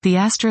The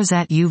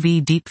AstroSat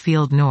UV Deep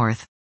Field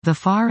North, the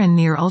Far and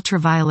Near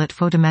Ultraviolet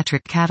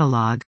Photometric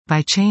Catalog,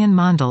 by Chayan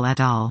Mondal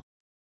et al.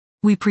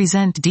 We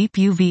present deep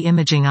UV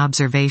imaging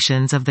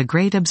observations of the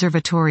Great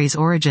Observatory's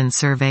Origin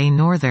Survey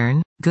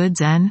Northern, Goods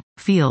N,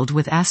 Field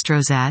with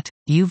AstroSat,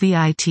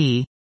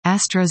 UVIT,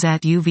 AstroSat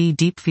UV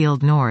Deep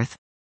Field North,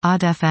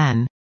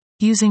 ODFN,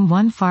 using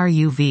 1 far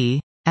UV,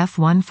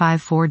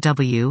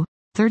 F154W,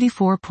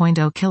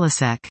 34.0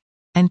 kilosec,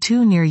 and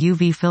 2 near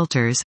UV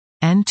filters,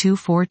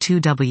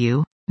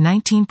 N242W,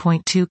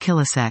 19.2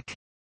 kilosec,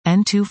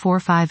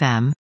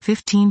 N245M,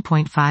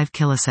 15.5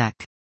 kilosec.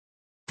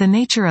 The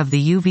nature of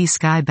the UV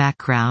sky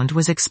background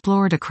was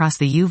explored across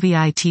the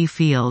UVIT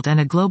field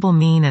and a global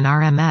mean and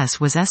RMS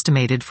was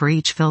estimated for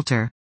each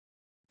filter.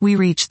 We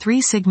reach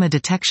 3 sigma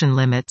detection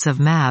limits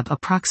of MAB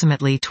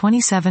approximately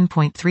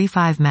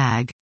 27.35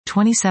 mag,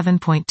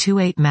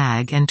 27.28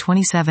 mag and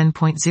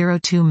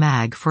 27.02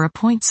 mag for a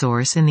point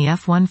source in the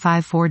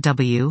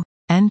F154W,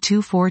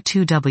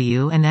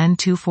 N242W and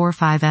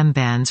N245M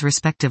bands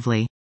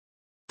respectively.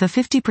 The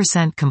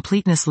 50%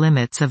 completeness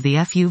limits of the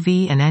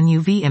FUV and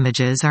NUV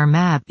images are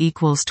MAB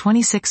equals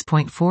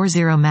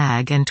 26.40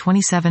 mag and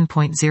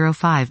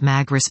 27.05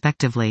 mag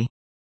respectively.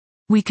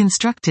 We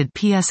constructed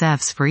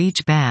PSFs for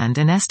each band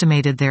and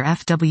estimated their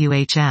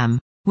FWHM,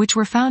 which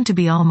were found to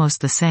be almost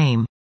the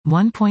same,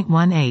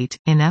 1.18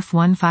 in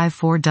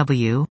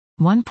F154W,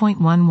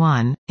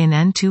 1.11 in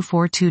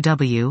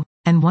N242W,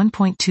 and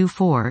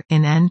 1.24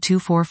 in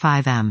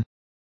N245M.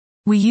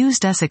 We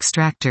used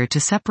S-extractor to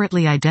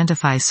separately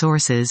identify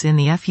sources in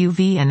the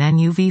FUV and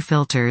NUV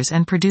filters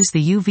and produce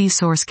the UV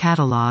source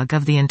catalog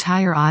of the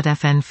entire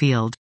ODFN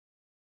field.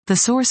 The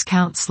source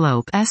count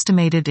slope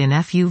estimated in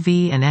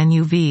FUV and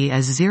NUV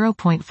as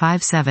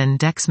 0.57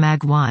 dex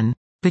mag 1,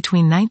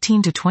 between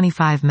 19 to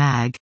 25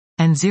 mag,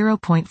 and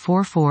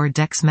 0.44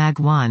 dex mag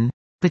 1,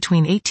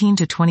 between 18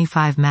 to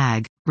 25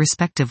 mag,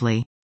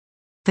 respectively.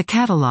 The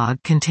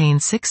catalog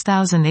contains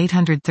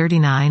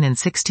 6,839 and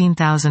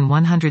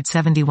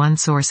 16,171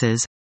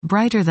 sources,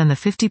 brighter than the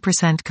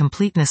 50%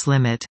 completeness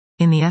limit,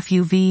 in the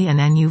FUV and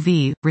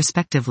NUV,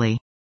 respectively.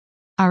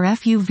 Our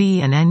FUV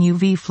and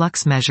NUV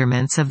flux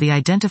measurements of the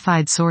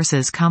identified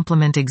sources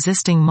complement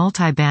existing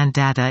multi-band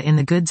data in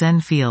the Goods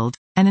N field,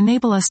 and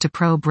enable us to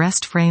probe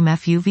rest frame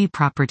FUV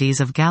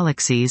properties of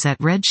galaxies at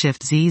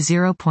redshift Z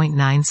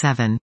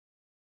 0.97.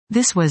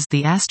 This was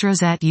the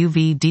AstroSat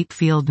UV Deep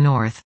Field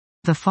North,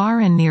 the Far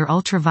and Near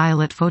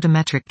Ultraviolet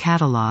Photometric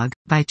Catalog,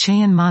 by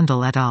Chayan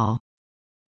Mondal et al.